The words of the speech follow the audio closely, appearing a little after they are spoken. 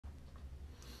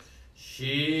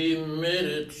She made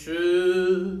it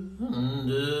through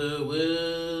the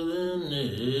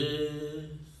wilderness.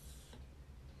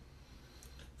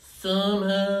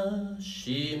 Somehow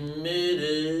she made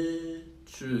it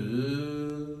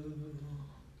through.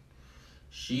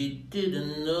 She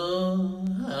didn't know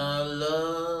how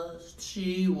lost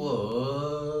she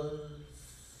was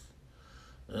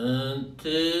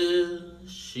until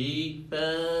she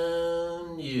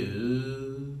found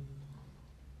you.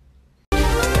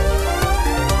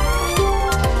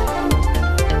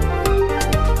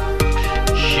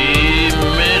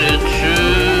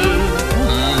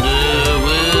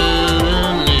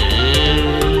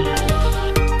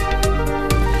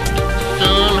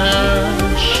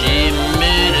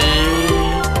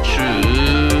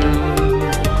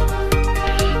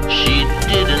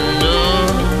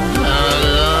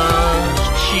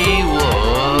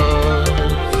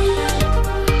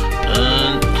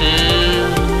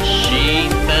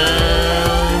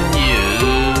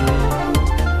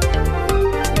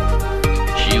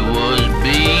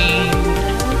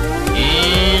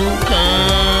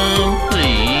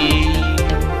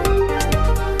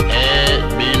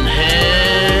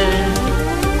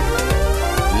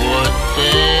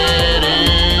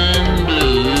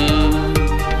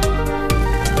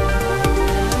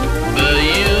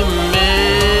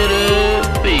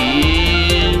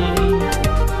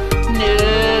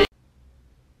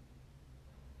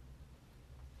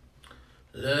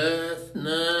 Last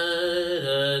night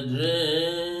I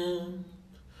dreamt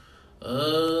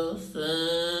of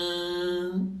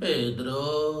San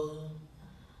Pedro,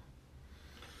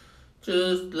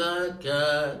 just like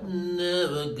I'd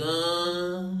never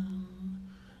gone,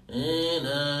 and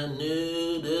I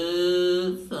knew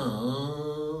the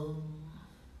song.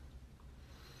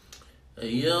 A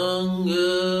young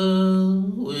girl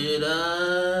with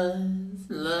eyes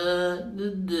like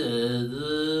the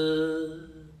desert.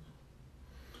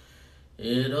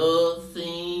 It all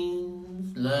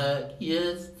seems like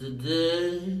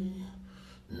yesterday,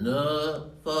 not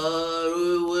far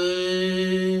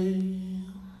away.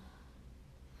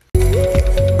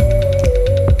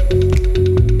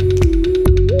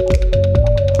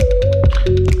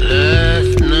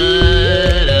 Last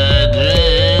night I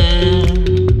dreamt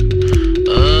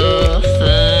of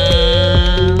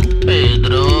San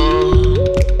Pedro,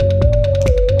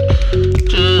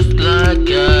 just like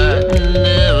I'd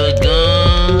never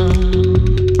gone,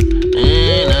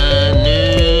 and I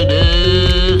knew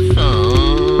the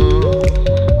song.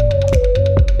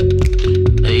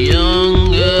 A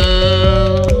young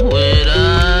girl with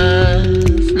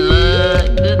eyes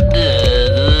like the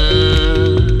desert.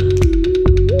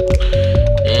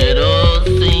 It all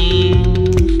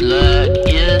seems like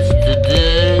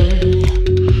yesterday,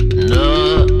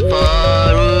 not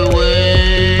far away.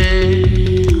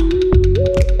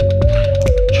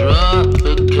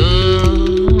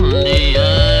 Tropical, the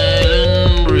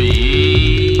island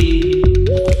breeze,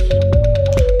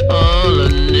 all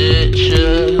of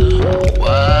nature,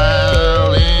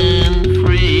 wild and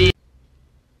free.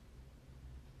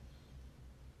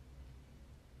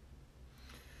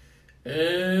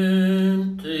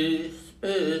 Empty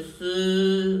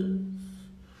spaces,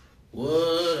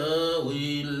 what are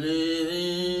we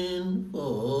living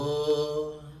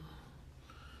for?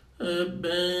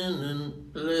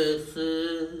 Abandoned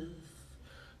places,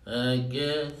 I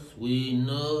guess we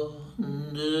know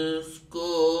the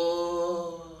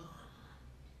score.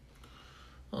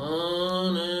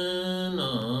 On and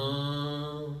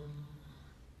on.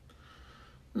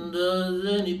 Does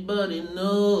anybody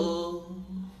know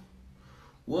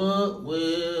what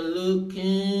we're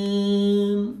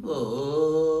looking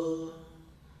for?